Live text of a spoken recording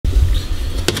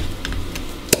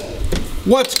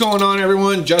What's going on,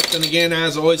 everyone? Justin again,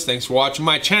 as always. Thanks for watching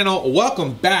my channel.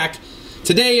 Welcome back.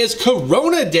 Today is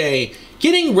Corona Day.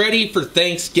 Getting ready for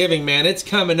Thanksgiving, man. It's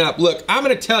coming up. Look, I'm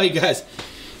going to tell you guys,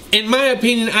 in my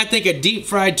opinion, I think a deep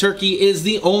fried turkey is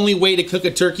the only way to cook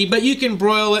a turkey, but you can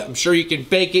broil it. I'm sure you can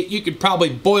bake it. You could probably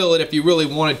boil it if you really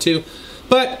wanted to.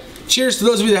 But cheers to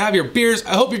those of you that have your beers.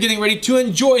 I hope you're getting ready to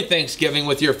enjoy Thanksgiving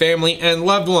with your family and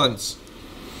loved ones.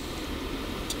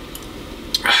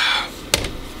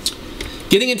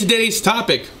 Getting into today's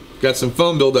topic, got some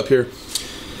phone build up here.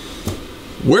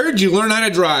 Where'd you learn how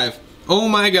to drive? Oh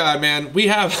my God, man. We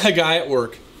have a guy at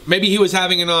work. Maybe he was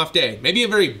having an off day, maybe a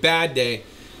very bad day.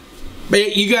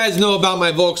 But you guys know about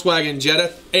my Volkswagen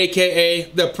Jetta,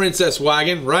 AKA the Princess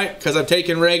Wagon, right? Because I've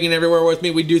taken Reagan everywhere with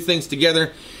me. We do things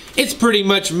together. It's pretty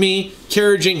much me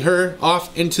carriaging her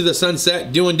off into the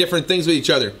sunset, doing different things with each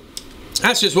other.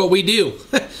 That's just what we do.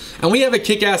 And we have a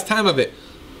kick-ass time of it.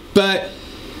 But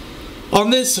on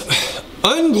this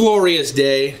unglorious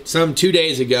day, some 2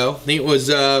 days ago, I think it was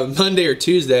Monday or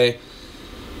Tuesday,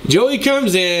 Joey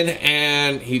comes in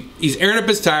and he's airing up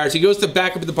his tires. He goes to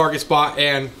back up at the parking spot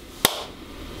and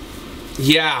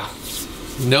yeah,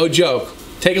 no joke.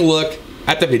 Take a look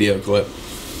at the video clip.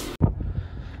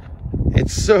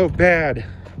 It's so bad.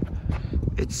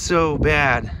 It's so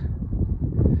bad.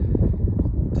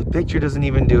 The picture doesn't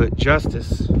even do it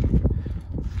justice.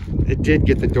 It did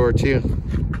get the door too.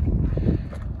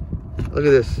 Look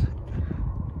at this.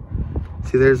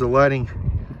 See, there's the lighting.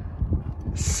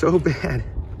 It's so bad.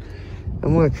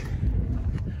 And look.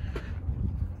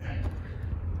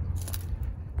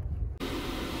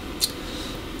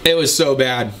 It was so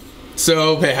bad.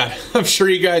 So bad. I'm sure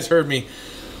you guys heard me.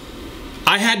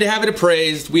 I had to have it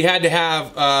appraised. We had to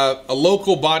have a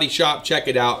local body shop check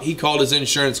it out. He called his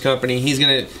insurance company. He's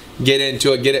gonna get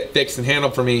into it, get it fixed and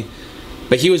handled for me.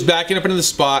 But he was backing up into the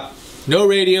spot. No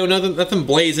radio, nothing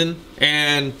blazing,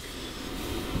 and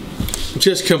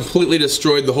just completely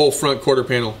destroyed the whole front quarter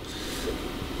panel.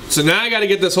 So now I got to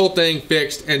get this whole thing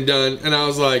fixed and done. And I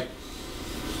was like,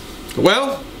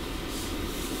 well,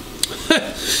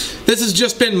 this has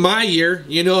just been my year.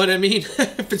 You know what I mean?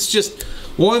 If it's just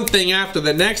one thing after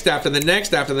the next, after the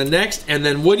next, after the next, and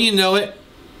then wouldn't you know it,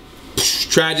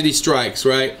 tragedy strikes,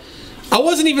 right? I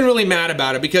wasn't even really mad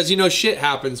about it because, you know, shit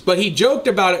happens. But he joked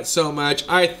about it so much,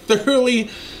 I thoroughly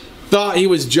thought he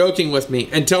was joking with me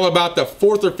until about the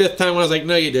 4th or 5th time when I was like,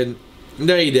 no, you didn't.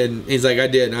 No, you didn't. He's like, I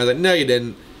did. And I was like, no, you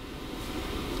didn't.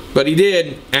 But he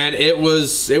did, and it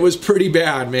was pretty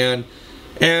bad, man.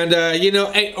 And, you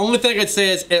know, only thing I could say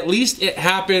is at least it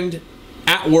happened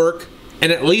at work,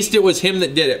 and at least it was him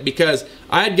that did it, because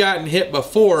I had gotten hit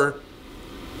before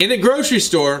in a grocery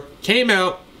store, came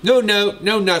out, no note,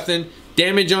 no nothing.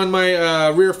 Damage on my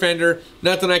rear fender,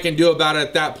 nothing I can do about it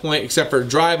at that point except for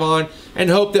drive on and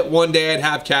hope that one day I'd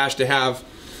have cash to have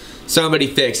somebody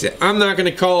fix it. I'm not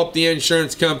going to call up the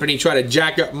insurance company, try to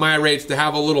jack up my rates to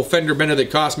have a little fender bender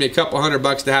that cost me a couple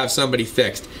 $100 to have somebody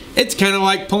fixed. It's kind of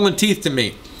like pulling teeth to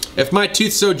me. If my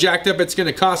tooth's so jacked up it's going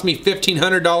to cost me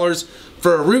 $1,500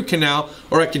 for a root canal,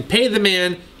 or I can pay the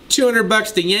man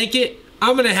 $200 to yank it,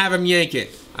 I'm going to have him yank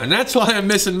it. And that's why I'm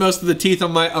missing most of the teeth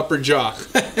on my upper jaw.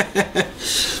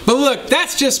 But look,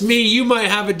 that's just me. You might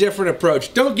have a different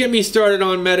approach. Don't get me started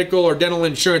on medical or dental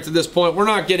insurance at this point. We're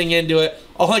not getting into it.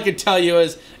 All I can tell you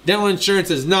is dental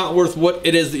insurance is not worth what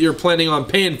it is that you're planning on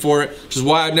paying for it, which is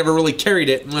why I've never really carried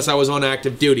it unless I was on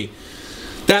active duty.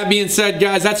 That being said,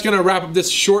 guys, that's going to wrap up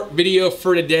this short video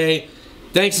for today.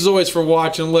 Thanks as always for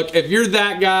watching. Look, if you're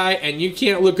that guy and you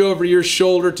can't look over your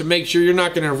shoulder to make sure you're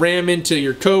not going to ram into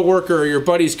your coworker or your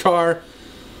buddy's car,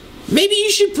 maybe you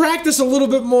should practice a little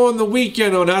bit more on the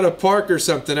weekend on how to park or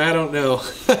something. I don't know.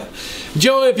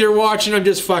 Joe, if you're watching, I'm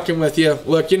just fucking with you.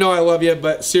 Look, you know I love you,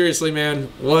 but seriously, man,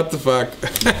 what the fuck?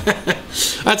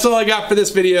 That's all I got for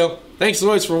this video. Thanks as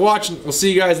always for watching. We'll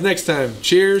see you guys next time.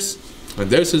 Cheers and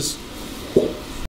deuces.